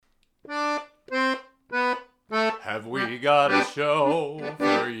have we got a show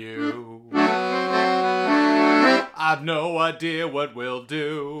for you. I've no idea what we'll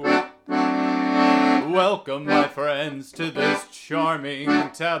do. Welcome, my friends, to this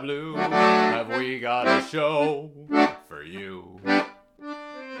charming tableau. Have we got a show for you?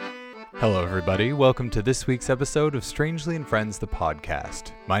 Hello, everybody. Welcome to this week's episode of Strangely and Friends, the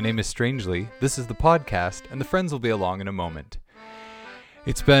podcast. My name is Strangely, this is the podcast, and the friends will be along in a moment.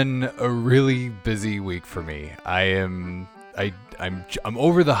 It's been a really busy week for me. I'm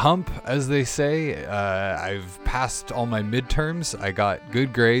over the hump, as they say. I've passed all my midterms. I got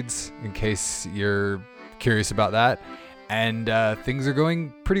good grades, in case you're curious about that. And things are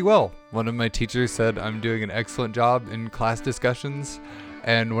going pretty well. One of my teachers said I'm doing an excellent job in class discussions.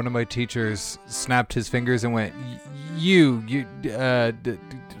 And one of my teachers snapped his fingers and went,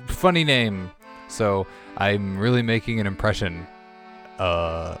 funny name. So I'm really making an impression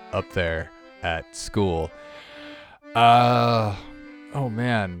up there at school. Oh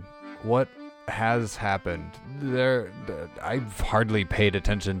man, what has happened? I've hardly paid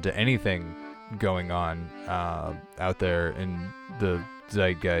attention to anything going on out there in the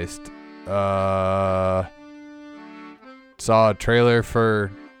zeitgeist. Saw a trailer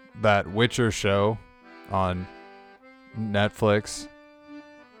for that Witcher show on Netflix.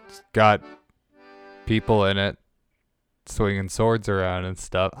 It's got people in it swinging swords around and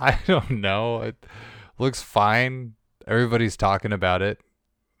stuff. I don't know. It looks fine. Everybody's talking about it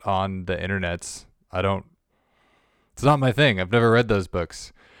on the internets. It's not my thing. I've never read those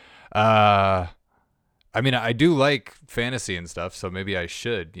books. I mean, I do like fantasy and stuff, so maybe I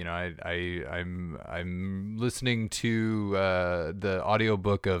should. You know, I'm listening to the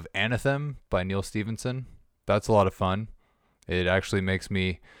audiobook of Anathem by Neil Stephenson. That's a lot of fun. It actually makes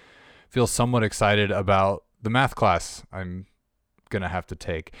me feel somewhat excited about the math class I'm gonna have to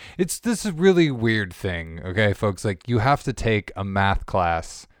take. It's this really weird thing, okay, folks? Like, you have to take a math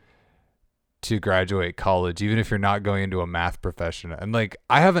class to graduate college, even if you're not going into a math profession. And like,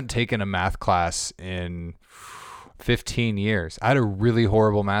 I haven't taken a math class in 15 years. I had a really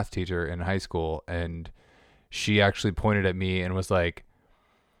horrible math teacher in high school, and she actually pointed at me and was like,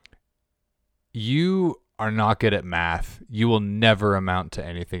 "You are not good at math. You will never amount to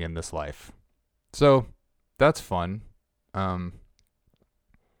anything in this life." So that's fun.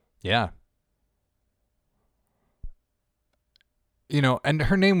 Yeah. You know, and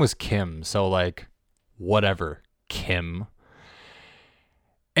her name was Kim, so like, whatever, Kim.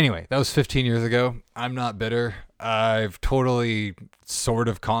 Anyway, that was 15 years ago. I'm not bitter. I've totally sort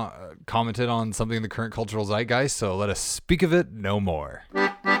of commented on something in the current cultural zeitgeist, so let us speak of it no more.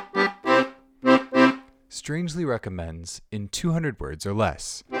 Strangely recommends in 200 words or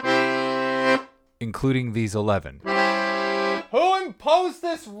less, including these 11. Who imposed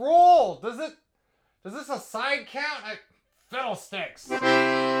this rule? Does this assign count? Fiddlesticks.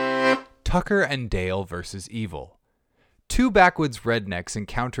 Tucker and Dale versus Evil. Two backwoods rednecks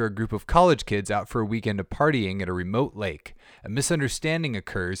encounter a group of college kids out for a weekend of partying at a remote lake. A misunderstanding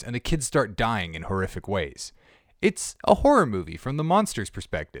occurs and the kids start dying in horrific ways. It's a horror movie from the monster's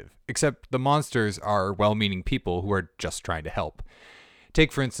perspective, except the monsters are well-meaning people who are just trying to help.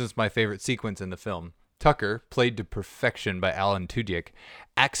 Take, for instance, my favorite sequence in the film. Tucker, played to perfection by Alan Tudyk,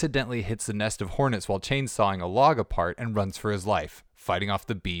 accidentally hits the nest of hornets while chainsawing a log apart and runs for his life, fighting off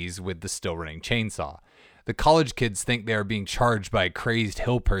the bees with the still-running chainsaw. The college kids think they are being charged by a crazed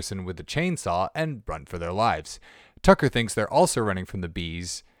hill person with a chainsaw and run for their lives. Tucker thinks they're also running from the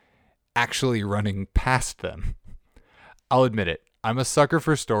bees, actually running past them. I'll admit it. I'm a sucker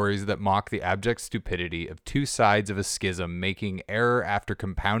for stories that mock the abject stupidity of two sides of a schism making error after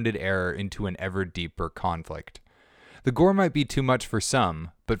compounded error into an ever deeper conflict. The gore might be too much for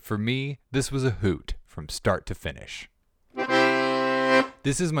some, but for me, this was a hoot from start to finish.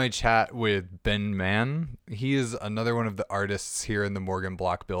 This is my chat with Ben Mann. He is another one of the artists here in the Morgan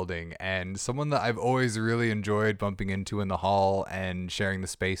Block building, and someone that I've always really enjoyed bumping into in the hall and sharing the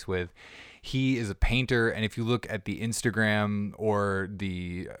space with. He is a painter, and if you look at the Instagram or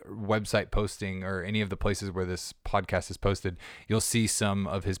the website posting or any of the places where this podcast is posted, you'll see some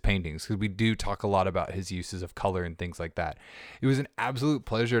of his paintings, because we do talk a lot about his uses of color and things like that. It was an absolute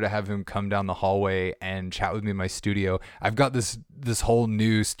pleasure to have him come down the hallway and chat with me in my studio. I've got this whole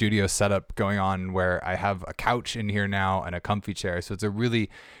new studio setup going on where I have a couch in here now and a comfy chair, so it's a really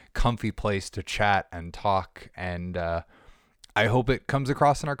comfy place to chat and talk, and I hope it comes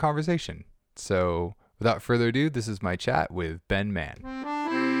across in our conversation. So, without further ado, this is my chat with Ben Mann.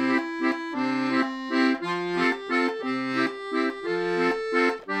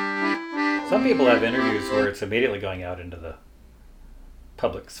 Some people have interviews where it's immediately going out into the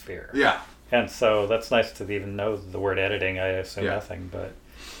public sphere. Yeah. And so that's nice to even know the word editing. I assume Yeah. nothing, but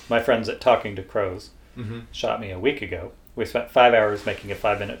my friends at Talking to Crows Mm-hmm. shot me a week ago. We spent 5 hours making a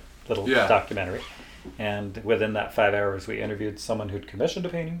 5-minute little Yeah. documentary. And within that 5 hours, we interviewed someone who'd commissioned a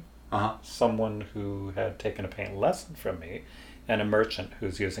painting, Uh-huh. someone who had taken a paint lesson from me, and a merchant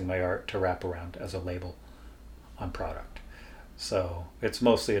who's using my art to wrap around as a label on product. So it's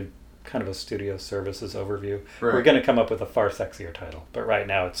mostly kind of a studio services overview. Right. We're going to come up with a far sexier title, but right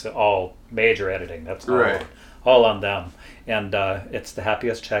now it's all major editing. That's Right. all on them. And it's the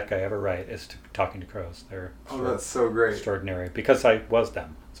happiest check I ever write is to Talking to Crows. They're Oh, that's so great. extraordinary because I was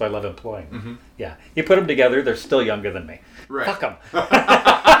them. So I love employing them. Mm-hmm. Yeah. You put them together, they're still younger than me. Right. Fuck them.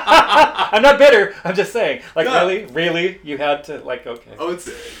 I'm not bitter. I'm just saying. Like, No. really? You had to, like, okay. Oh,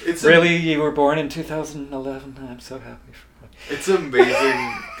 it's Really? You were born in 2011? I'm so happy for you. It's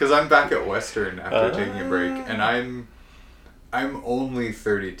amazing because I'm back at Western after taking a break, and I'm only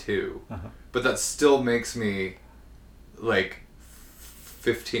 32, but that still makes me like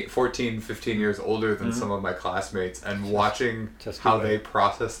 15 years older than some of my classmates, and watching just how do it. they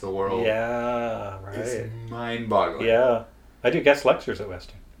process the world Yeah, is right. mind-boggling. Yeah. I do guest lectures at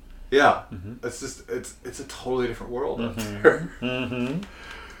Western. Yeah. Mhm. It's just it's a totally different world out Mhm. there. Mm-hmm.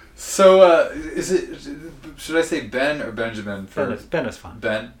 So should I say Ben or Benjamin for Ben is fun.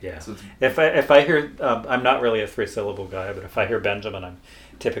 Ben? Yeah. So it's If I hear, I'm not really a 3-syllable guy, but if I hear Benjamin, I'm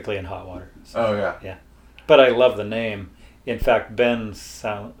typically in hot water. So, oh yeah. yeah. But I love the name. In fact,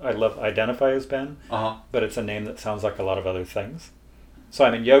 identify as Ben, Uh-huh. but it's a name that sounds like a lot of other things. So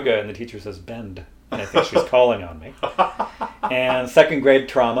I'm in yoga and the teacher says bend, and I think she's calling on me. And second grade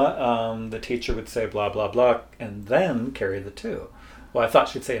trauma, the teacher would say blah, blah, blah, and then carry the 2. Well, I thought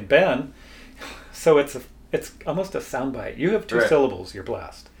she'd say Ben, so it's almost a soundbite. You have 2 Right. syllables, you're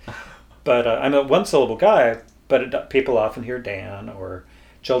blessed. But I'm a 1-syllable guy, but people often hear Dan, or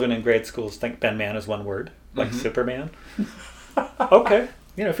children in grade schools think Ben Man is one word, like Mhm. Superman. Okay,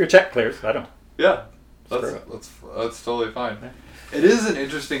 if your check clears, I don't. Yeah, Screw that's totally fine. It is an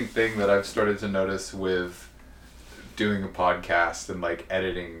interesting thing that I've started to notice with doing a podcast and like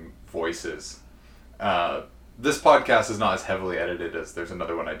editing voices. This podcast is not as heavily edited as there's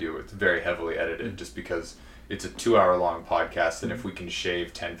another one I do. It's very heavily edited just because it's a 2-hour long podcast, and if we can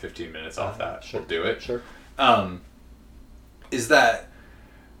shave 10-15 minutes off that, Sure. we'll do it. Sure. Is that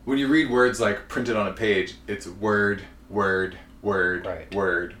when you read words like printed on a page, it's word, word, word, Right.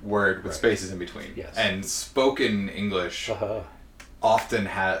 word, word with Right. spaces in between. Yes. And spoken English Uh-huh. often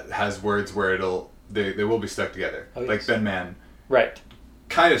has words where they will be stuck together. Oh, Like yes. Ben Man Right.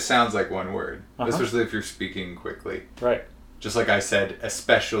 kind of sounds like one word, Uh-huh. especially if you're speaking quickly. Right. Just like I said,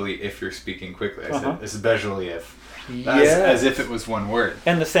 especially if you're speaking quickly. I Uh-huh. said especially if. Yes. As if it was one word.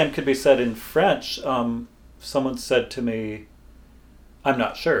 And the same could be said in French. Someone said to me, I'm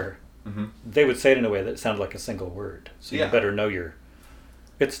not sure. Mm-hmm. They would say it in a way that sounded like a single word. So Yeah. you better know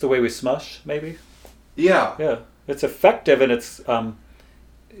it's the way we smush, maybe? Yeah. Yeah. It's effective and it's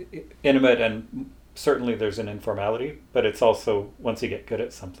intimate, and certainly there's an informality, but it's also, once you get good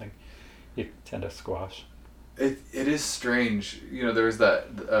at something, you tend to squash. It is strange. There was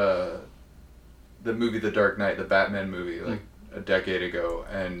that the movie The Dark Knight, the Batman movie, like a decade ago,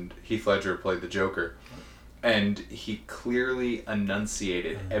 and Heath Ledger played the Joker, and he clearly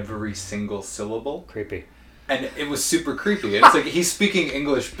enunciated every single syllable, Creepy. and it was super creepy. It's like he's speaking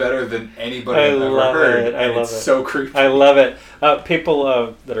English better than anybody I I've ever love heard. it. I and love it's it. so creepy. I love it.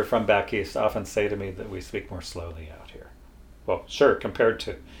 People that are from back east often say to me that we speak more slowly out here. Well, sure, compared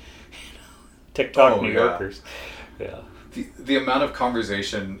to TikTok Oh, New yeah. Yorkers. Yeah. The amount of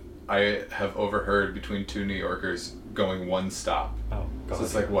conversation I have overheard between 2 New Yorkers going one stop. Oh, God. So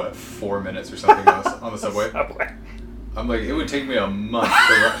it's like, what, 4 minutes or something on the subway? Subway. I'm like, it would take me a month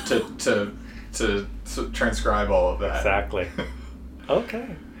to transcribe all of that. Exactly.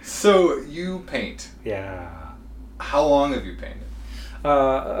 Okay. So you paint. Yeah. How long have you painted?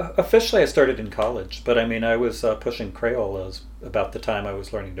 Officially, I started in college, but I was pushing Crayolas about the time I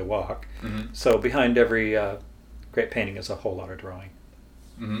was learning to walk. Mm-hmm. So behind every great painting is a whole lot of drawing.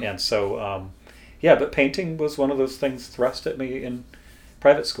 Mm-hmm. And so, but painting was one of those things thrust at me in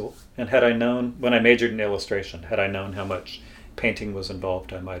private school. And had I known, when I majored in illustration, had I known how much painting was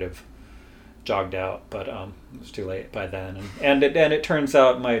involved, I might have jogged out. But it was too late by then. And it turns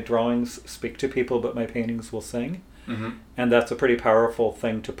out my drawings speak to people, but my paintings will sing. Mm-hmm. And that's a pretty powerful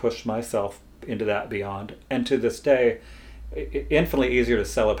thing to push myself into that beyond. And to this day, infinitely easier to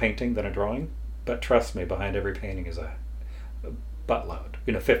sell a painting than a drawing. But trust me, behind every painting is a buttload.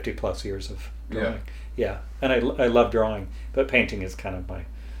 50 plus years of drawing. Yeah. And I love drawing, but painting is kind of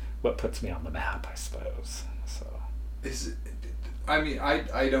what puts me on the map, I suppose. So I mean,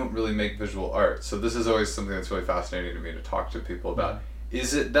 I don't really make visual art, so this is always something that's really fascinating to me to talk to people about.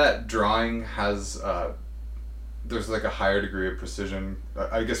 Is it that drawing has there's like a higher degree of precision?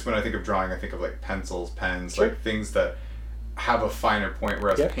 I guess when I think of drawing, I think of like pencils, pens, Sure. like things that have a finer point,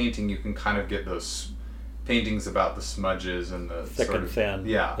 whereas Yeah. painting, you can kind of get those paintings about the smudges and the Thick sort and of, thin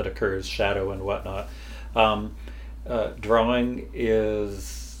yeah. that occurs, shadow and whatnot. Drawing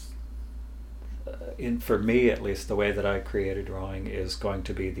is, for me at least, the way that I create a drawing is going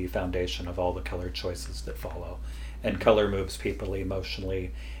to be the foundation of all the color choices that follow. And color moves people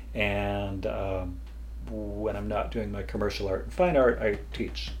emotionally. And when I'm not doing my commercial art and fine art, I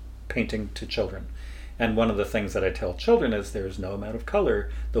teach painting to children. And one of the things that I tell children is there's no amount of color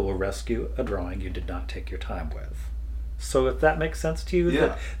that will rescue a drawing you did not take your time with. So if that makes sense to you,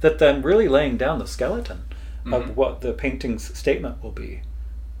 Yeah. that I'm really laying down the skeleton Mhm. of what the painting's statement will be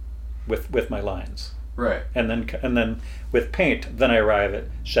with my lines. Right. And then with paint, then I arrive at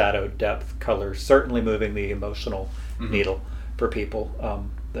shadow, depth, color, certainly moving the emotional Mhm. needle for people.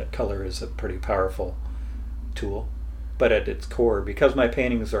 That color is a pretty powerful tool. But at its core, because my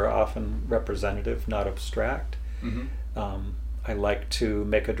paintings are often representative, not abstract, Mm-hmm. I like to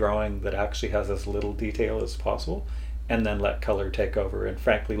make a drawing that actually has as little detail as possible, and then let color take over, and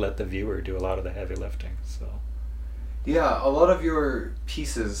frankly let the viewer do a lot of the heavy lifting. So Yeah, a lot of your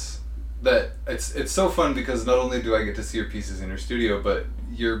pieces that it's so fun because not only do I get to see your pieces in your studio, but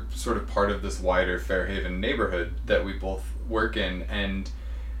you're sort of part of this wider Fairhaven neighborhood that we both work in, and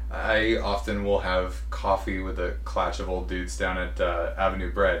I often will have coffee with a clutch of old dudes down at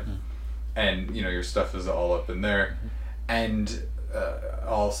Avenue Bread, and you know your stuff is all up in there, and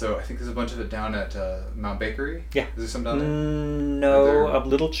also I think there's a bunch of it down at Mount Bakery. Yeah. Is there some down there? No, Are there- A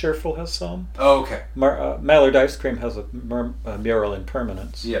Little Cheerful has some. Oh, okay. Mallard Ice Cream has a mural in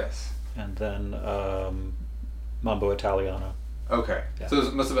Permanence. Yes. And then Mambo Italiano. Okay. Yeah. So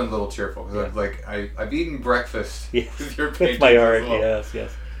it must have been a little cheerful because Yeah. I've eaten breakfast Yes. with your With paintings my as art, well.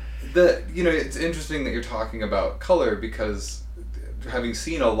 yes. It's interesting that you're talking about color because having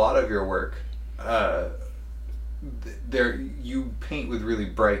seen a lot of your work, you paint with really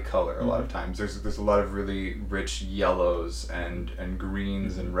bright color a lot of times. There's a lot of really rich yellows and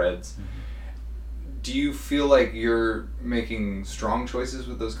greens and reds. Do you feel like you're making strong choices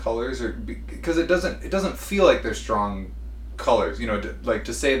with those colors, or because it doesn't feel like they're strong colors? You know, like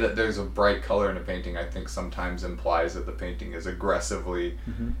to say that there's a bright color in a painting, I think sometimes implies that the painting is aggressively,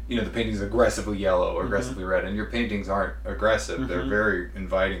 the painting is aggressively yellow or aggressively red, and your paintings aren't aggressive. They're very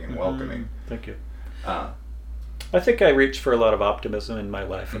inviting and welcoming. Thank you. Uh, I think I reach for a lot of optimism in my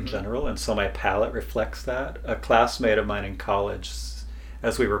life in general, and so my palette reflects that. A classmate of mine in college,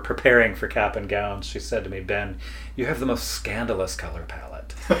 as we were preparing for Cap and Gowns, she said to me, "Ben, you have the most scandalous color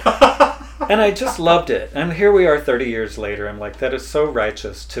palette." And I just loved it. And here we are 30 years later. I'm like, that is so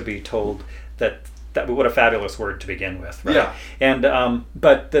righteous to be told that what a fabulous word to begin with, right? Yeah. And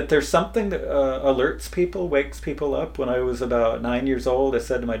but that there's something that alerts people, wakes people up. When I was about 9 years old, I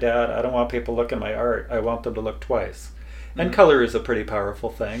said to my dad, I don't want people looking at my art. I want them to look twice. And color is a pretty powerful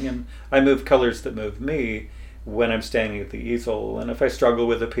thing. And I move colors that move me when I'm standing at the easel. And if I struggle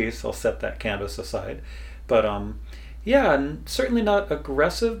with a piece, I'll set that canvas aside. But yeah, and certainly not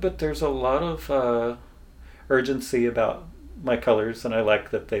aggressive, but there's a lot of urgency about my colors, and I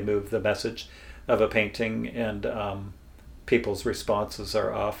like that they move the message of a painting, and people's responses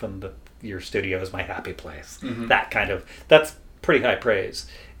are often that your studio is my happy place. That's pretty high praise,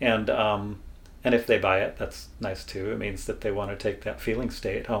 and if they buy it, that's nice too. It means that they want to take that feeling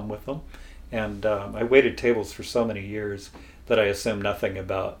state home with them. And I waited tables for so many years that I assume nothing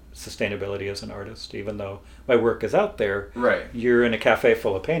about sustainability as an artist, even though my work is out there. Right. You're in a cafe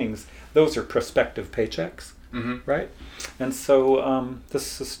full of paintings. Those are prospective paychecks, right? And so the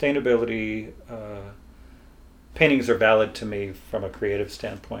sustainability paintings are valid to me from a creative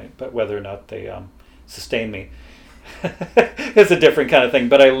standpoint, but whether or not they sustain me is a different kind of thing.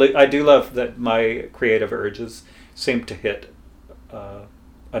 But I do love that my creative urges seem to hit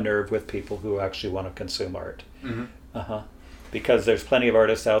a nerve with people who actually want to consume art. Because there's plenty of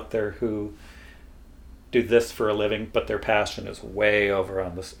artists out there who do this for a living, but their passion is way over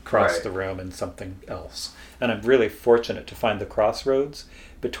on this across the room in something else. And I'm really fortunate to find the crossroads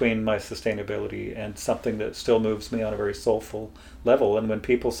between my sustainability and something that still moves me on a very soulful level. And when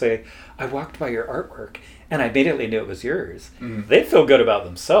people say, I walked by your artwork and I immediately knew it was yours, they feel good about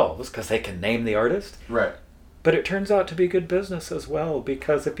themselves because they can name the artist. Right. But it turns out to be good business as well,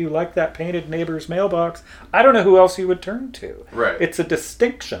 because if you like that painted neighbor's mailbox, I don't know who else you would turn to. Right. It's a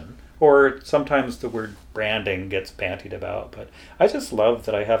distinction, or sometimes the word branding gets bantied about. But I just love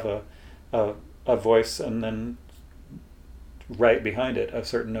that I have a voice, and then right behind it, a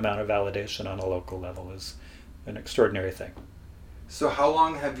certain amount of validation on a local level is an extraordinary thing. So how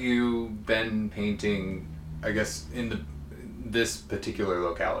long have you been painting, I guess, in this particular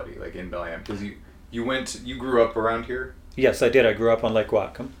locality, like in Bellingham? Because you grew up around here? Yes, I did. I grew up on Lake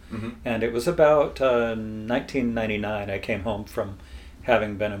Whatcom, Mm-hmm. and it was about 1999 I came home from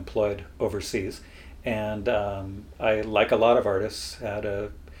having been employed overseas. And I, like a lot of artists, had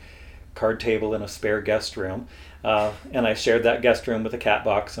a card table in a spare guest room. And I shared that guest room with a cat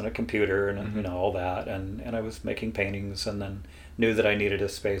box and a computer and Mm-hmm. you know, all that. And I was making paintings, and then knew that I needed a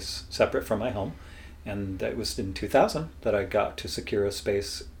space separate from my home. And it was in 2000 that I got to secure a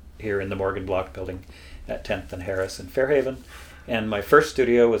space here in the Morgan Block building at 10th and Harris in Fairhaven. And my first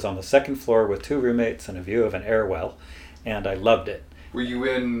studio was on the second floor with 2 roommates and a view of an air well. And I loved it. Were you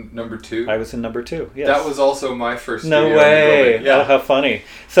in number 2? I was in number 2, yes. That was also my first No studio in the way! building. Yeah. Oh, how funny!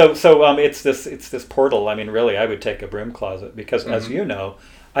 So it's this portal. I mean, really, I would take a broom closet because, as Mm-hmm. you know,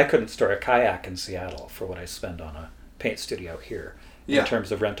 I couldn't store a kayak in Seattle for what I spend on a paint studio here in Yeah.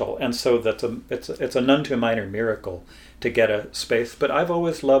 terms of rental. And so it's a none too minor miracle to get a space. But I've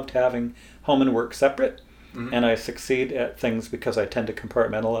always loved having home and work separate, Mhm. and I succeed at things because I tend to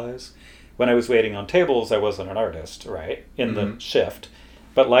compartmentalize. When I was waiting on tables, I wasn't an artist, right, in the Mhm. shift.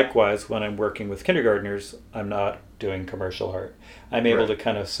 But likewise, when I'm working with kindergartners, I'm not doing commercial art. I'm able Right. to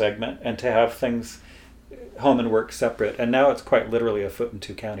kind of segment and to have things, home and work, separate. And now it's quite literally a foot in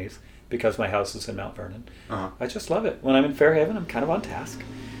 2 counties because my house is in Mount Vernon. Uh-huh. I just love it. When I'm in Fairhaven, I'm kind of on task.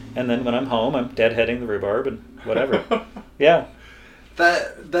 And then when I'm home, I'm deadheading the rhubarb and whatever. Yeah.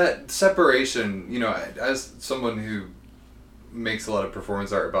 That separation, you know, as someone who makes a lot of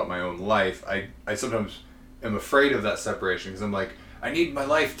performance art about my own life, I sometimes am afraid of that separation because I'm like, I need my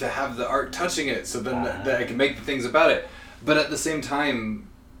life to have the art touching it so then that I can make the things about it. But at the same time,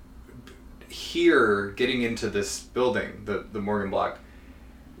 here, getting into this building, the Morgan Block,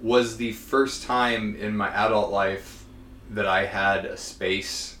 was the first time in my adult life that I had a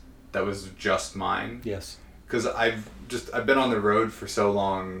space that was just mine. Yes. Because I've been on the road for so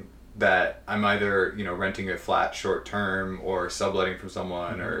long that I'm either, you know, renting a flat short term or subletting from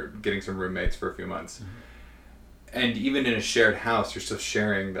someone Mm-hmm. or getting some roommates for a few months. Mm-hmm. And even in a shared house, you're still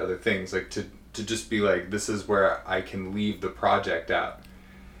sharing the other things. Like to just be like, this is where I can leave the project out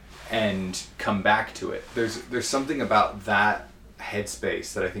and come back to it. There's something about that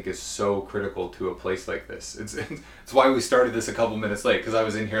headspace that I think is so critical to a place like this. It's why we started this a couple minutes late, because I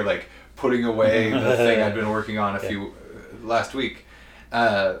was in here like putting away the thing I'd been working on last week,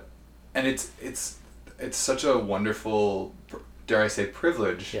 and it's such a wonderful, dare I say,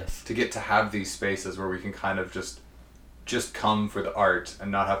 privilege. Yes. To get to have these spaces where we can kind of just come for the art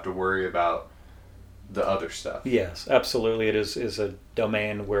and not have to worry about the other stuff. Yes, absolutely. It is a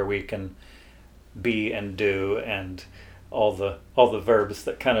domain where we can be and do and all the verbs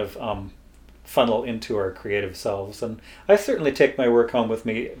that kind of funnel into our creative selves. And I certainly take my work home with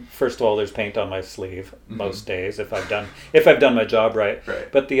me. First of all, there's paint on my sleeve most days if I've done my job right.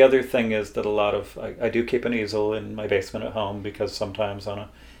 Right. But the other thing is that I do keep an easel in my basement at home because sometimes on a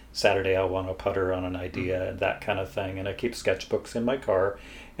Saturday I'll want to putter on an idea and that kind of thing. And I keep sketchbooks in my car.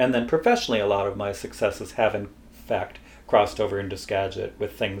 And then professionally, a lot of my successes have in fact crossed over into Skagit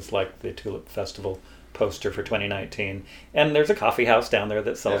with things like the Tulip Festival poster for 2019, and there's a coffee house down there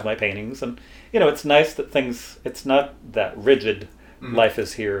that sells my paintings, and you know, it's nice that it's not that rigid. Life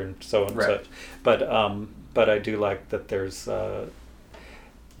is here and so and such, but I do like that there's an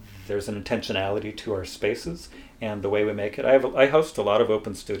intentionality to our spaces and the way we make it. I host a lot of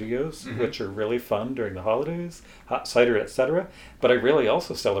open studios, which are really fun during the holidays, hot cider, etc. But I really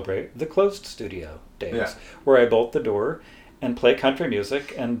also celebrate the closed studio days, where I bolt the door and play country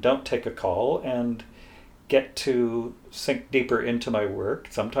music and don't take a call and get to sink deeper into my work.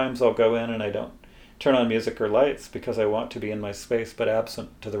 Sometimes I'll go in and I don't turn on music or lights because I want to be in my space but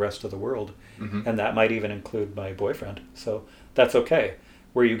absent to the rest of the world. And that might even include my boyfriend. So that's okay.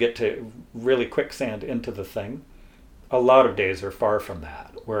 Where you get to really quicksand into the thing. A lot of days are far from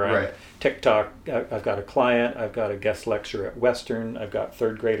that. Where I'm TikTok, I've got a client, I've got a guest lecture at Western, I've got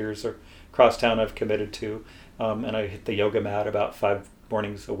third graders across town I've committed to, and I hit the yoga mat about 5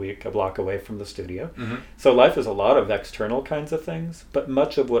 mornings a week, a block away from the studio. So life is a lot of external kinds of things, but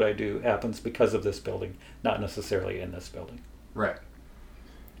much of what I do happens because of this building, not necessarily in this building. Right.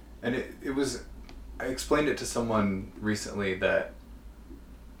 And it was, I explained it to someone recently that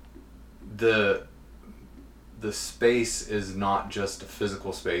the space is not just a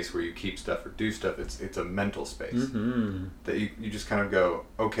physical space where you keep stuff or do stuff. It's a mental space that you just kind of go,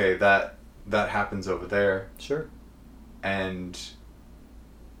 okay, that happens over there. Sure. And,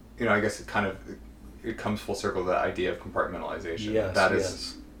 you know, I guess it kind of it comes full circle to that idea of compartmentalization. Yes, That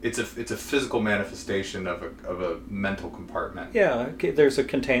is, it's a physical manifestation of a mental compartment. Yeah, there's a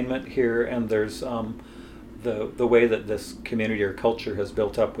containment here, and there's the way that this community or culture has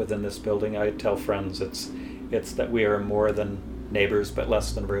built up within this building. I tell friends it's that we are more than neighbors but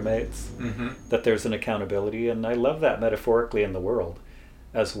less than roommates. Mm-hmm. That there's an accountability, and I love that metaphorically in the world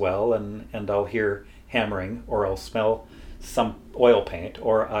as well. And I'll hear hammering, or I'll smell some oil paint,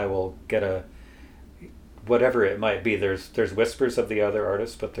 or I will get a whatever it might be. There's whispers of the other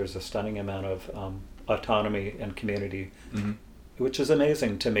artists, but there's a stunning amount of autonomy and community, Mm-hmm. which is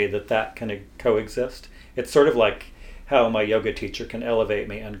amazing to me that can coexist. It's sort of like how my yoga teacher can elevate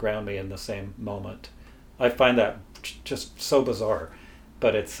me and ground me in the same moment. I find that just so bizarre,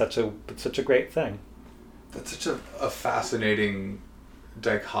 but it's such a great thing. That's such a fascinating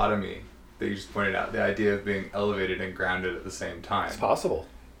dichotomy that you just pointed out. The idea of being elevated and grounded at the same time. It's possible.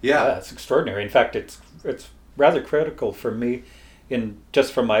 Yeah. It's extraordinary. In fact, it's rather critical for me,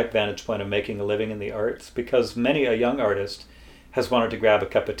 just from my vantage point of making a living in the arts, because many a young artist has wanted to grab a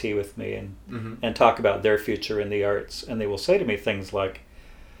cup of tea with me and talk about their future in the arts, and they will say to me things like,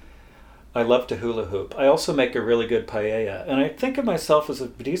 I love to hula hoop. I also make a really good paella. And I think of myself as a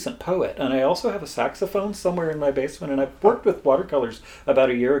decent poet. And I also have a saxophone somewhere in my basement. And I worked with watercolors about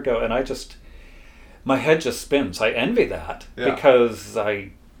a year ago. And my head just spins. I envy that because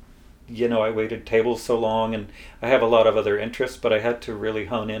I waited tables so long. And I have a lot of other interests. But I had to really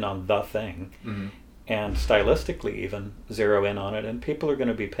hone in on the thing. Mm-hmm. And stylistically even zero in on it. And people are going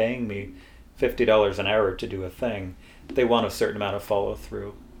to be paying me $50 an hour to do a thing. They want a certain amount of follow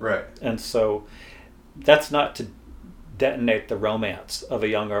through. Right. And so that's not to detonate the romance of a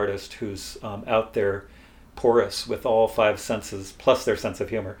young artist who's out there porous with all five senses, plus their sense of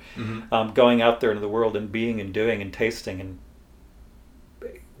humor, going out there into the world and being and doing and tasting and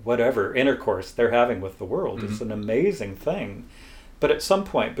whatever intercourse they're having with the world. It's an amazing thing. But at some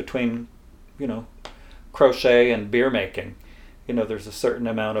point between, crochet and beer making, there's a certain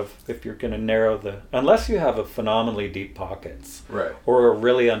amount of, if you're going to narrow unless you have a phenomenally deep pockets, right, or a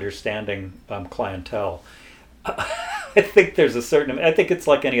really understanding clientele, I think there's a certain, I think it's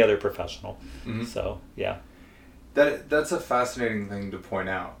like any other professional. Mm-hmm. So, yeah. That's a fascinating thing to point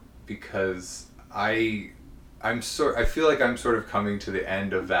out, because I feel like I'm sort of coming to the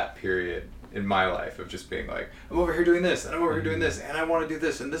end of that period in my life of just being like, I'm over here doing this, and I'm over here doing this, and I want to do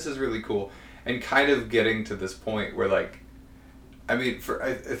this, and this is really cool, and kind of getting to this point where, like, I mean,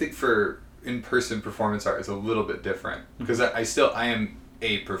 I think for in-person performance art is a little bit different, because I am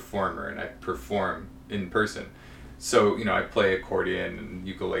a performer and I perform in person. So, I play accordion and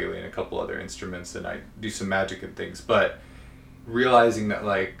ukulele and a couple other instruments, and I do some magic and things, but realizing that,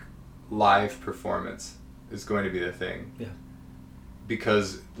 like, live performance is going to be the thing. Yeah.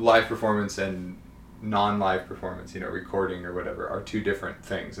 Because live performance and non-live performance, recording or whatever, are two different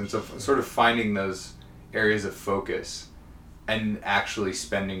things. And so sort of finding those areas of focus and actually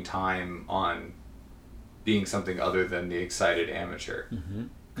spending time on being something other than the excited amateur.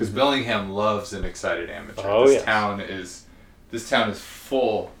 Because Bellingham loves an excited amateur. Oh, this town is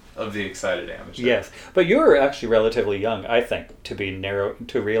full of the excited amateur. Yes, but you're actually relatively young, I think,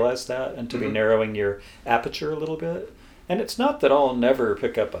 to realize that and to be narrowing your aperture a little bit. And it's not that I'll never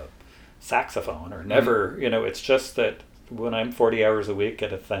pick up a saxophone or never, it's just that when I'm 40 hours a week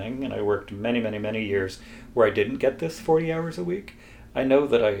at a thing, and I worked many, many, many years where I didn't get this 40 hours a week, I know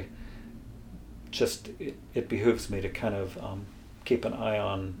that it behooves me to kind of keep an eye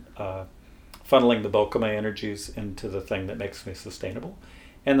on funneling the bulk of my energies into the thing that makes me sustainable.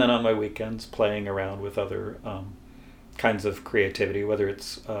 And then on my weekends, playing around with other kinds of creativity, whether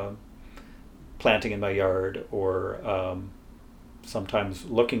it's planting in my yard or sometimes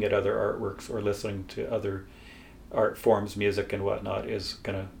looking at other artworks or listening to other art forms, music and whatnot, is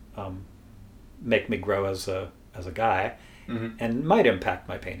going to make me grow as a guy and might impact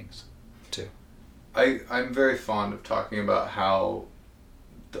my paintings too. I'm very fond of talking about how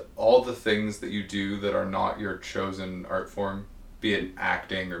all the things that you do that are not your chosen art form, be it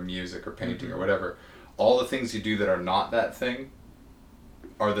acting or music or painting or whatever, all the things you do that are not that thing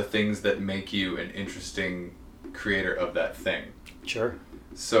are the things that make you an interesting creator of that thing. Sure.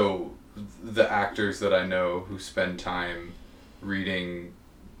 So the actors that I know who spend time reading,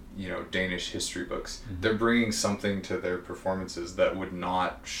 Danish history books, they're bringing something to their performances that would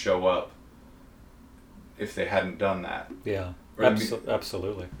not show up if they hadn't done that. Yeah,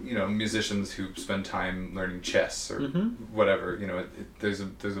 absolutely. Musicians who spend time learning chess or whatever, there's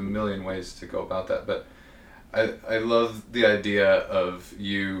a million ways to go about that. But I love the idea of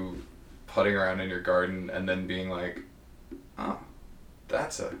you putting around in your garden and then being like, oh,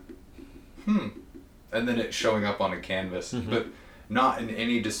 that's and then it showing up on a canvas, but not in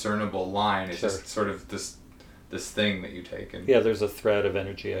any discernible line. It's just sort of this thing that you take. And yeah, there's a thread of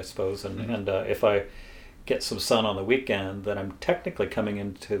energy, I suppose. And if I get some sun on the weekend, then I'm technically coming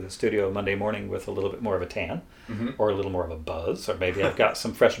into the studio Monday morning with a little bit more of a tan, or a little more of a buzz, or maybe I've got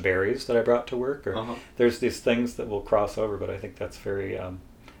some fresh berries that I brought to work, or there's these things that will cross over, but I think that's very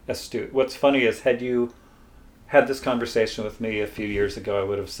astute. What's funny is, had you had this conversation with me a few years ago, I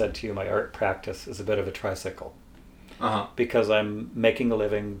would have said to you my art practice is a bit of a tricycle. Because I'm making a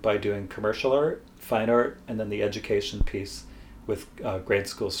living by doing commercial art, fine art, and then the education piece with grade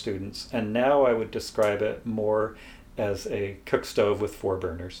school students. And now I would describe it more as a cook stove with 4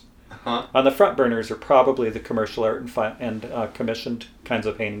 burners. On the front burners are probably the commercial art and commissioned kinds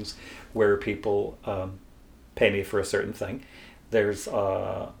of paintings where people pay me for a certain thing. There's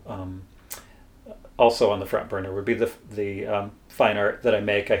also on the front burner would be the fine art that I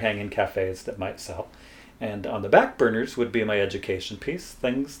hang in cafes that might sell. And on the back burners would be my education piece,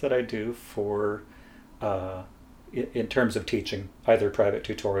 things that I do for, in terms of teaching, either private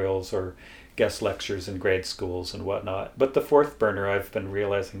tutorials or guest lectures in grade schools and whatnot. But the 4th burner, I've been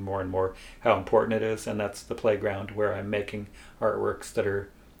realizing more and more how important it is, and that's the playground where I'm making artworks that are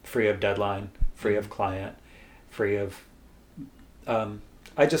free of deadline, free of client, free of...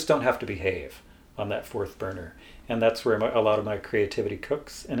 I just don't have to behave on that 4th burner. And that's where a lot of my creativity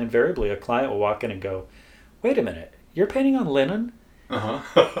cooks. And invariably a client will walk in and go, wait a minute, you're painting on linen?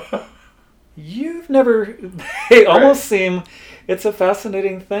 You've never... They almost seem... It's a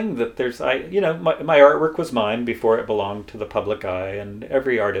fascinating thing that there's... my artwork was mine before it belonged to the public eye, and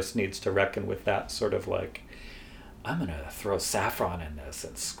every artist needs to reckon with that sort of like, I'm going to throw saffron in this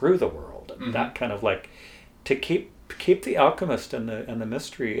and screw the world. And that kind of like... To keep the alchemist and the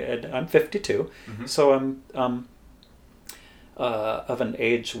mystery. And I'm 52, so I'm of an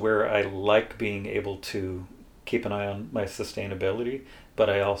age where I like being able to keep an eye on my sustainability, but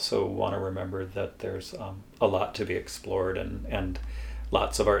I also want to remember that there's a lot to be explored and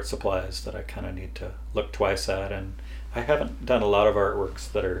lots of art supplies that I kind of need to look twice at. And I haven't done a lot of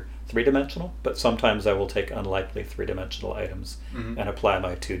artworks that are 3-dimensional, but sometimes I will take unlikely 3-dimensional items and apply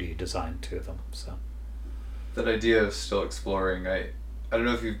my 2D design to them. So that idea of still exploring, I don't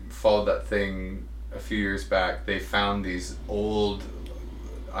know if you followed that thing a few years back. They found these old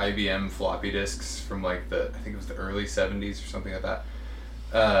IBM floppy disks from like I think it was the early 70s or something like that,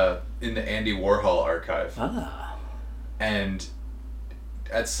 in the Andy Warhol archive. And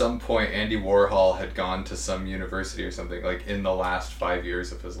at some point Andy Warhol had gone to some university or something, like in the last 5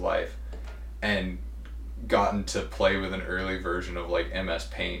 years of his life, and gotten to play with an early version of like MS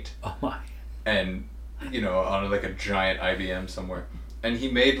Paint. Oh my. And on like a giant IBM somewhere, and he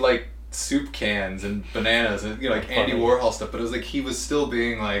made like soup cans and bananas and like Andy Warhol stuff, but it was like he was still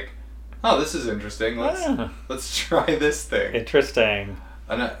being like, oh, this is interesting, let's try this thing. Interesting.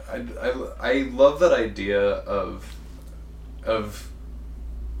 And I love that idea of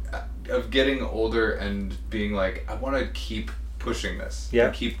getting older and being like, I want to keep pushing this,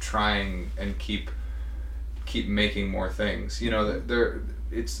 and keep trying and keep making more things.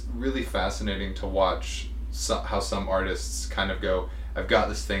 It's really fascinating to watch how some artists kind of go, I've got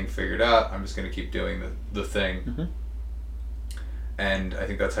this thing figured out, I'm just going to keep doing the thing. And I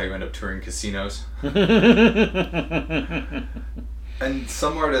think that's how you end up touring casinos. And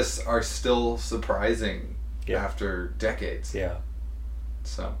some artists are still surprising after decades.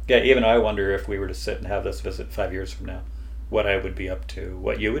 So even I wonder if we were to sit and have this visit 5 years from now, what I would be up to,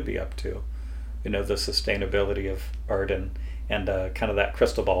 what you would be up to. The sustainability of art and kind of that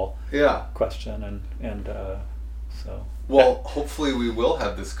crystal ball question and so. Well, hopefully we will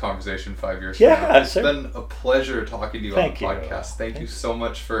have this conversation 5 years from now. It's been a pleasure talking to you on the podcast. Thank you so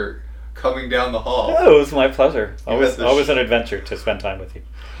much for coming down the hall. Oh, it was my pleasure. Always an adventure to spend time with you.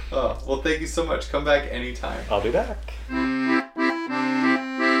 Oh, well, thank you so much. Come back anytime. I'll be back.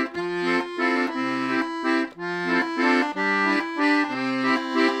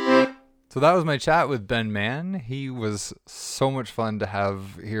 So that was my chat with Ben Mann. He was so much fun to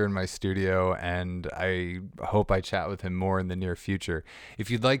have here in my studio, and I hope I chat with him more in the near future. If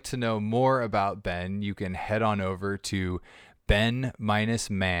you'd like to know more about Ben, you can head on over to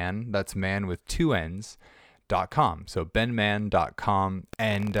Ben-Man, that's man with 2 N's, .com. So benman.com.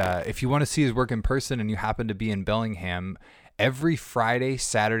 And if you want to see his work in person and you happen to be in Bellingham, every Friday,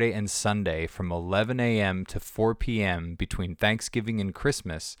 Saturday, and Sunday from 11 a.m. to 4 p.m. between Thanksgiving and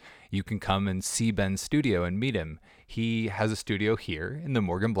Christmas, you can come and see Ben's studio and meet him. He has a studio here in the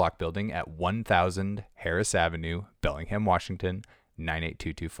Morgan Block building at 1000 Harris Avenue, Bellingham, Washington,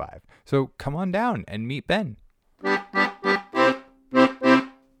 98225. So come on down and meet Ben.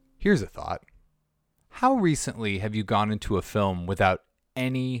 Here's a thought. How recently have you gone into a film without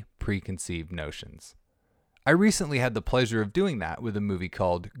any preconceived notions? I recently had the pleasure of doing that with a movie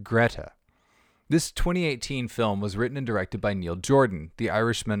called Greta. This 2018 film was written and directed by Neil Jordan, the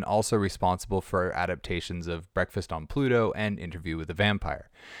Irishman also responsible for adaptations of Breakfast on Pluto and Interview with the Vampire.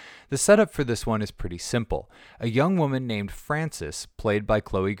 The setup for this one is pretty simple. A young woman named Frances, played by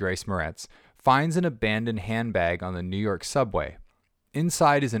Chloe Grace Moretz, finds an abandoned handbag on the New York subway.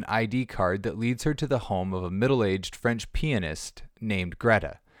 Inside is an ID card that leads her to the home of a middle-aged French pianist named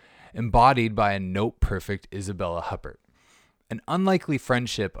Greta, embodied by a note-perfect Isabella Huppert. An unlikely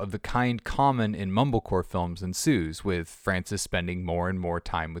friendship of the kind common in mumblecore films ensues, with Frances spending more and more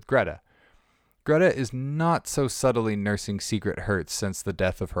time with Greta. Greta is not so subtly nursing secret hurts since the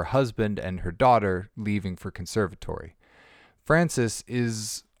death of her husband and her daughter leaving for conservatory. Frances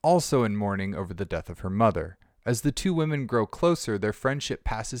is also in mourning over the death of her mother. As the two women grow closer, their friendship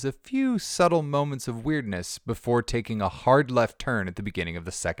passes a few subtle moments of weirdness before taking a hard left turn at the beginning of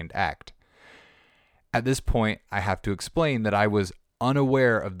the second act. At this point, I have to explain that I was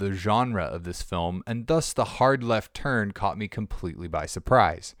unaware of the genre of this film, and thus the hard left turn caught me completely by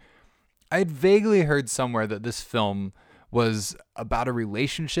surprise. I had vaguely heard somewhere that this film was about a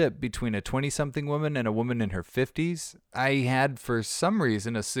relationship between a 20-something woman and a woman in her 50s. I had, for some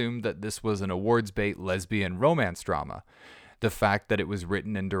reason, assumed that this was an awards-bait lesbian romance drama. The fact that it was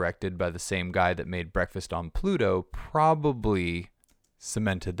written and directed by the same guy that made Breakfast on Pluto probably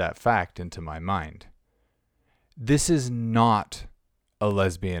cemented that fact into my mind. This is not a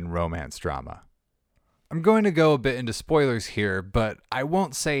lesbian romance drama. I'm going to go a bit into spoilers here, but I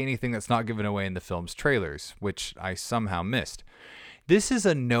won't say anything that's not given away in the film's trailers, which I somehow missed. This is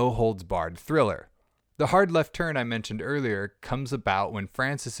a no-holds-barred thriller. The hard left turn I mentioned earlier comes about when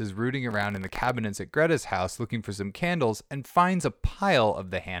Frances is rooting around in the cabinets at Greta's house looking for some candles and finds a pile of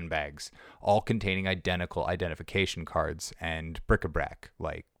the handbags, all containing identical identification cards and bric-a-brac,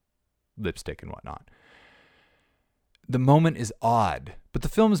 like lipstick and whatnot. The moment is odd, but the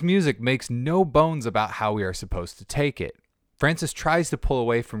film's music makes no bones about how we are supposed to take it. Frances tries to pull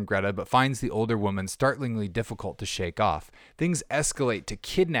away from Greta, but finds the older woman startlingly difficult to shake off. Things escalate to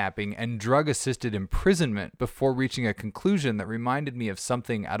kidnapping and drug-assisted imprisonment before reaching a conclusion that reminded me of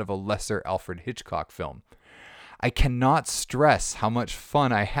something out of a lesser Alfred Hitchcock film. I cannot stress how much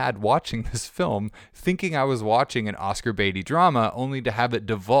fun I had watching this film, thinking I was watching an Oscar Beatty drama, only to have it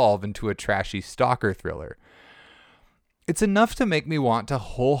devolve into a trashy stalker thriller. It's enough to make me want to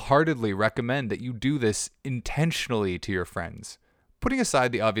wholeheartedly recommend that you do this intentionally to your friends. Putting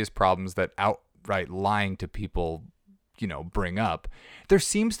aside the obvious problems that outright lying to people, bring up, there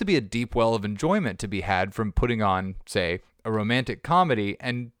seems to be a deep well of enjoyment to be had from putting on, say, a romantic comedy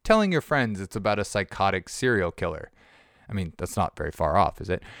and telling your friends it's about a psychotic serial killer. I mean, that's not very far off, is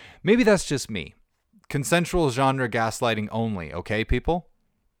it? Maybe that's just me. Consensual genre gaslighting only, okay, people?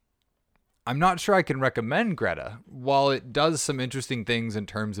 I'm not sure I can recommend Greta. While it does some interesting things in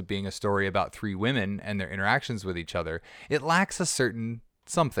terms of being a story about three women and their interactions with each other, it lacks a certain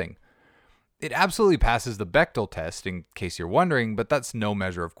something. It absolutely passes the Bechdel test, in case you're wondering, but that's no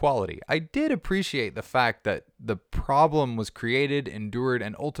measure of quality. I did appreciate the fact that the problem was created, endured,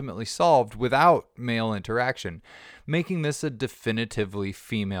 and ultimately solved without male interaction, making this a definitively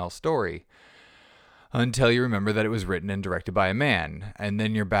female story. Until you remember that it was written and directed by a man, and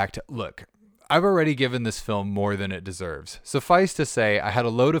then you're back to, look, I've already given this film more than it deserves. Suffice to say, I had a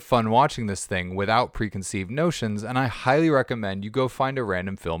load of fun watching this thing without preconceived notions, and I highly recommend you go find a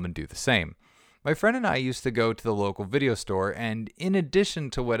random film and do the same. My friend and I used to go to the local video store, and in addition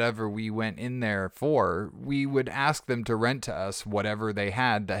to whatever we went in there for, we would ask them to rent to us whatever they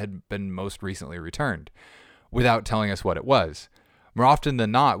had that had been most recently returned, without telling us what it was. More often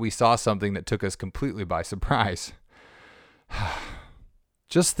than not, we saw something that took us completely by surprise.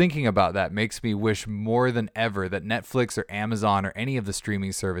 Just thinking about that makes me wish more than ever that Netflix or Amazon or any of the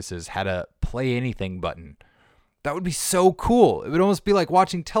streaming services had a play anything button. That would be so cool. It would almost be like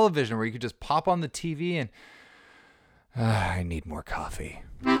watching television where you could just pop on the TV and... I need more coffee.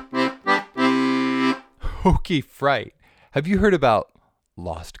 Hokey fright. Have you heard about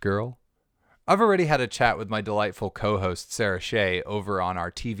Lost Girl? I've already had a chat with my delightful co-host Sarah Shea over on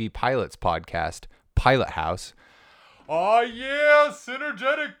our TV Pilots podcast, Pilot House. Oh yeah,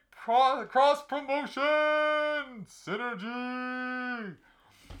 synergetic cross-promotion! Synergy!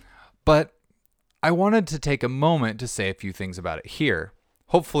 But I wanted to take a moment to say a few things about it here,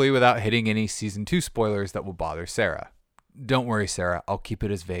 hopefully without hitting any Season 2 spoilers that will bother Sarah. Don't worry, Sarah, I'll keep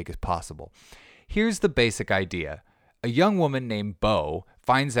it as vague as possible. Here's the basic idea. A young woman named Bo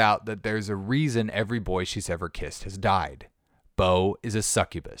finds out that there's a reason every boy she's ever kissed has died. Bo is a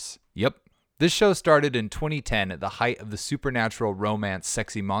succubus. Yep, This show started in 2010 at the height of the supernatural romance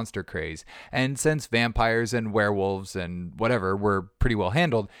sexy monster craze, and since vampires and werewolves and whatever were pretty well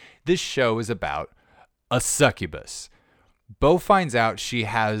handled, this show is about a succubus. Bo finds out she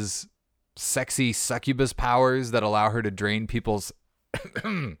has sexy succubus powers that allow her to drain people's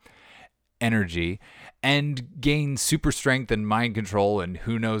energy and gain super strength and mind control and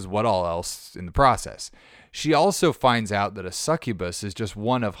who knows what all else in the process. She also finds out that a succubus is just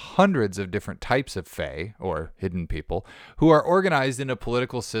one of hundreds of different types of fae, or hidden people, who are organized in a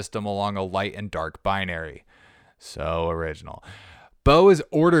political system along a light and dark binary. So original. Bo is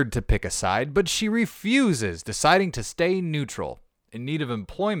ordered to pick a side, but she refuses, deciding to stay neutral. In need of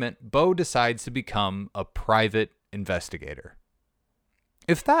employment, Bo decides to become a private investigator.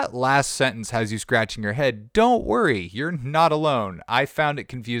 If that last sentence has you scratching your head, don't worry, you're not alone. I found it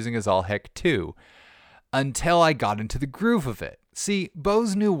confusing as all heck too. Until I got into the groove of it. See,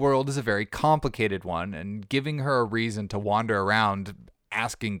 Bo's new world is a very complicated one, and giving her a reason to wander around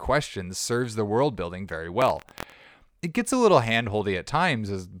asking questions serves the world building very well. It gets a little handholdy at times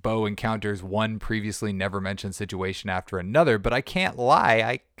as Bo encounters one previously never mentioned situation after another, but I can't lie,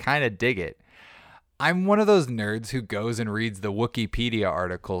 I kind of dig it. I'm one of those nerds who goes and reads the Wikipedia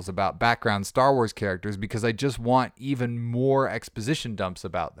articles about background Star Wars characters because I just want even more exposition dumps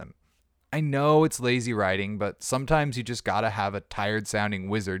about them. I know it's lazy writing, but sometimes you just gotta have a tired-sounding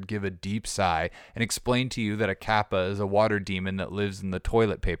wizard give a deep sigh and explain to you that a kappa is a water demon that lives in the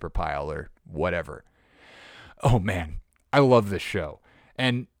toilet paper pile or whatever. Oh man, I love this show.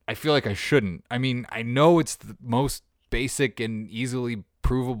 And I feel like I shouldn't. I mean, I know it's the most basic and easily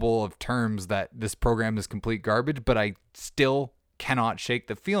provable of terms that this program is complete garbage, but I still cannot shake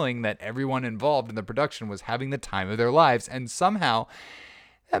the feeling that everyone involved in the production was having the time of their lives, and somehow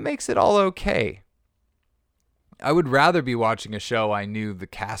that makes it all okay. I would rather be watching a show I knew the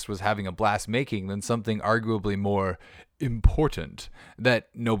cast was having a blast making than something arguably more important that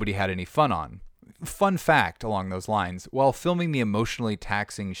nobody had any fun on. Fun fact along those lines, while filming the emotionally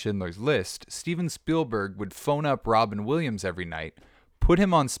taxing Schindler's List, Steven Spielberg would phone up Robin Williams every night, put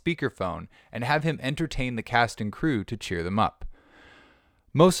him on speakerphone, and have him entertain the cast and crew to cheer them up.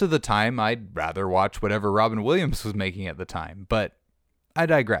 Most of the time, I'd rather watch whatever Robin Williams was making at the time, but I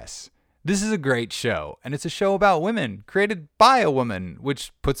digress. This is a great show, and it's a show about women, created by a woman,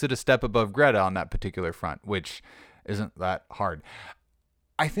 which puts it a step above Greta on that particular front, which isn't that hard.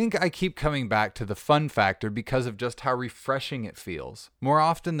 I think I keep coming back to the fun factor because of just how refreshing it feels. More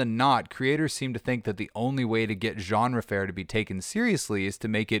often than not, creators seem to think that the only way to get genre fare to be taken seriously is to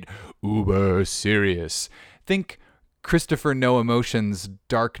make it uber serious. Think Christopher No Emotion's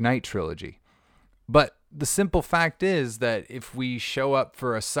Dark Knight trilogy. But the simple fact is that if we show up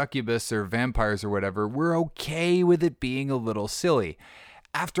for a succubus or vampires or whatever, we're okay with it being a little silly.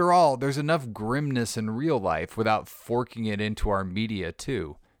 After all, there's enough grimness in real life without forking it into our media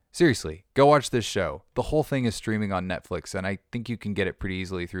too. Seriously, go watch this show. The whole thing is streaming on Netflix, and I think you can get it pretty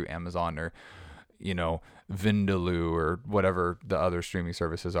easily through Amazon or, Vindaloo or whatever the other streaming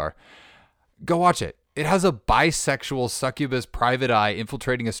services are. Go watch it. It has a bisexual succubus private eye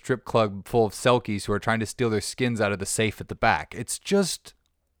infiltrating a strip club full of selkies who are trying to steal their skins out of the safe at the back. It's just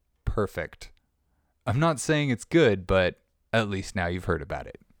perfect. I'm not saying it's good, but at least now you've heard about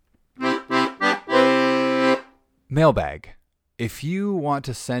it. Mailbag. If you want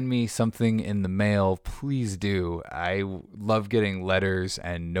to send me something in the mail, please do. I love getting letters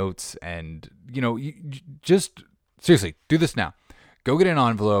and notes and, just seriously, do this now. Go get an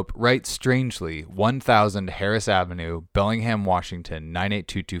envelope, write Strangely, 1000 Harris Avenue, Bellingham, Washington,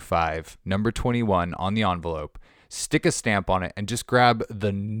 98225, number 21 on the envelope, stick a stamp on it, and just grab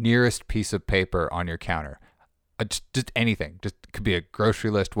the nearest piece of paper on your counter. Just anything. Just could be a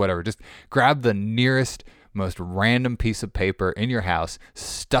grocery list, whatever. Just grab the nearest, most random piece of paper in your house,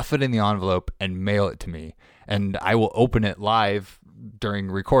 stuff it in the envelope, and mail it to me. And I will open it live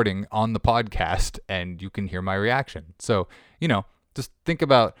during recording on the podcast, and you can hear my reaction. So, just think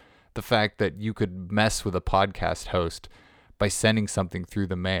about the fact that you could mess with a podcast host by sending something through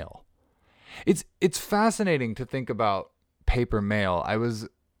the mail. It's fascinating to think about paper mail. I was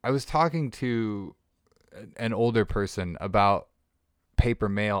talking to an older person about paper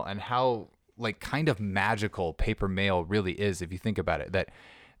mail and how kind of magical paper mail really is if you think about it.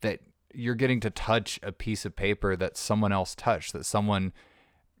 That you're getting to touch a piece of paper that someone else touched, that someone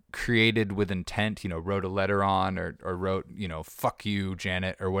created with intent, wrote a letter on or wrote, fuck you,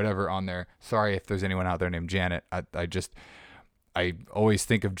 Janet, or whatever on there. Sorry if there's anyone out there named Janet. I always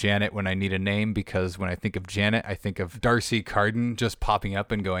think of Janet when I need a name, because when I think of Janet, I think of Darcy Carden just popping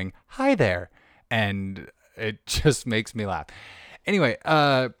up and going, hi there. And it just makes me laugh. Anyway,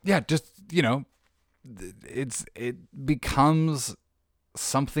 just, it becomes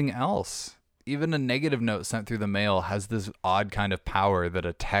something else. Even a negative note sent through the mail has this odd kind of power that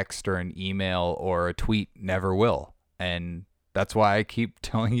a text or an email or a tweet never will. And that's why I keep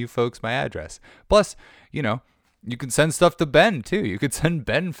telling you folks my address. Plus, you can send stuff to Ben too. You could send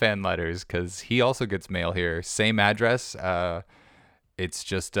Ben fan letters because he also gets mail here. Same address. It's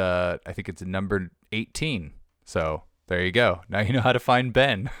just, I think it's number 18. So there you go. Now you know how to find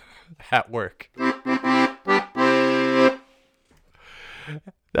Ben at work.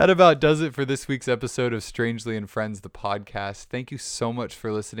 That about does it for this week's episode of Strangely and Friends, the podcast. Thank you so much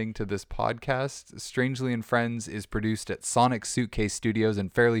for listening to this podcast. Strangely and Friends is produced at Sonic Suitcase Studios in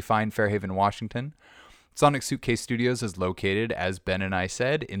Fairly Fine, Fairhaven, Washington. Sonic Suitcase Studios is located, as Ben and I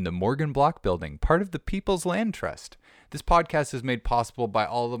said, in the Morgan Block Building, part of the People's Land Trust. This podcast is made possible by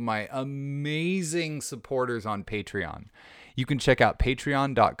all of my amazing supporters on Patreon. You can check out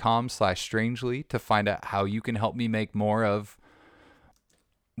patreon.com/strangely to find out how you can help me make more of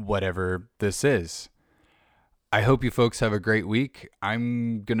whatever this is. I hope you folks have a great week.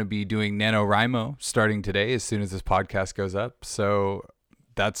 I'm going to be doing NaNoWriMo starting today as soon as this podcast goes up. So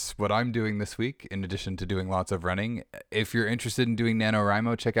that's what I'm doing this week, in addition to doing lots of running. If you're interested in doing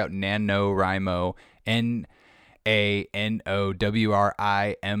NaNoWriMo, check out NaNoWriMo,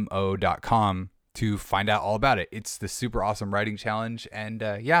 NaNoWriMo.com to find out all about it. It's the super awesome writing challenge. And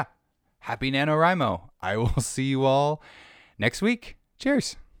happy NaNoWriMo. I will see you all next week.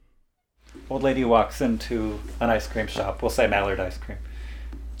 Cheers. Old lady walks into an ice cream shop. We'll say Mallard ice cream.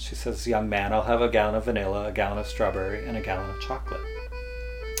 She says, "Young man, I'll have a gallon of vanilla, a gallon of strawberry, and a gallon of chocolate."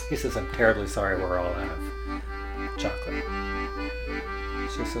 He says, "I'm terribly sorry, we're all out of chocolate."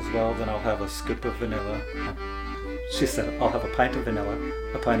 She says, "Well, then I'll have a scoop of vanilla." She said, "I'll have a pint of vanilla,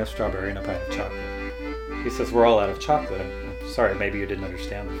 a pint of strawberry, and a pint of chocolate." He says, "We're all out of chocolate." I'm sorry, maybe you didn't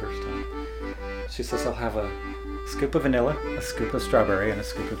understand the first time. She says, "I'll have a scoop of vanilla, a scoop of strawberry, and a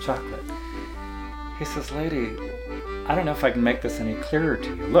scoop of chocolate." He says, "Lady, I don't know if I can make this any clearer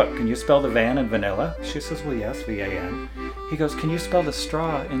to you. Look, can you spell the van in vanilla?" She says, "Well, yes, V-A-N." He goes, "Can you spell the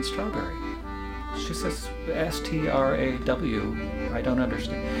straw in strawberry?" She says, S-T-R-A-W. I don't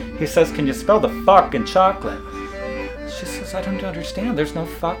understand. He says, "Can you spell the fuck in chocolate?" She says, "I don't understand. There's no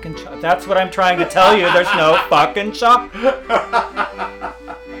fucking chocolate." That's what I'm trying to tell you. There's no fucking chocolate.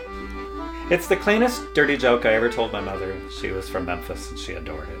 It's the cleanest dirty joke I ever told my mother. She was from Memphis and she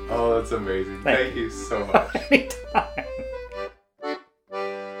adored it. Oh, that's amazing. Thank you so much. Anytime.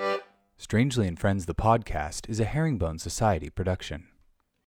 Strangely and Friends, the podcast is a Herringbone Society production.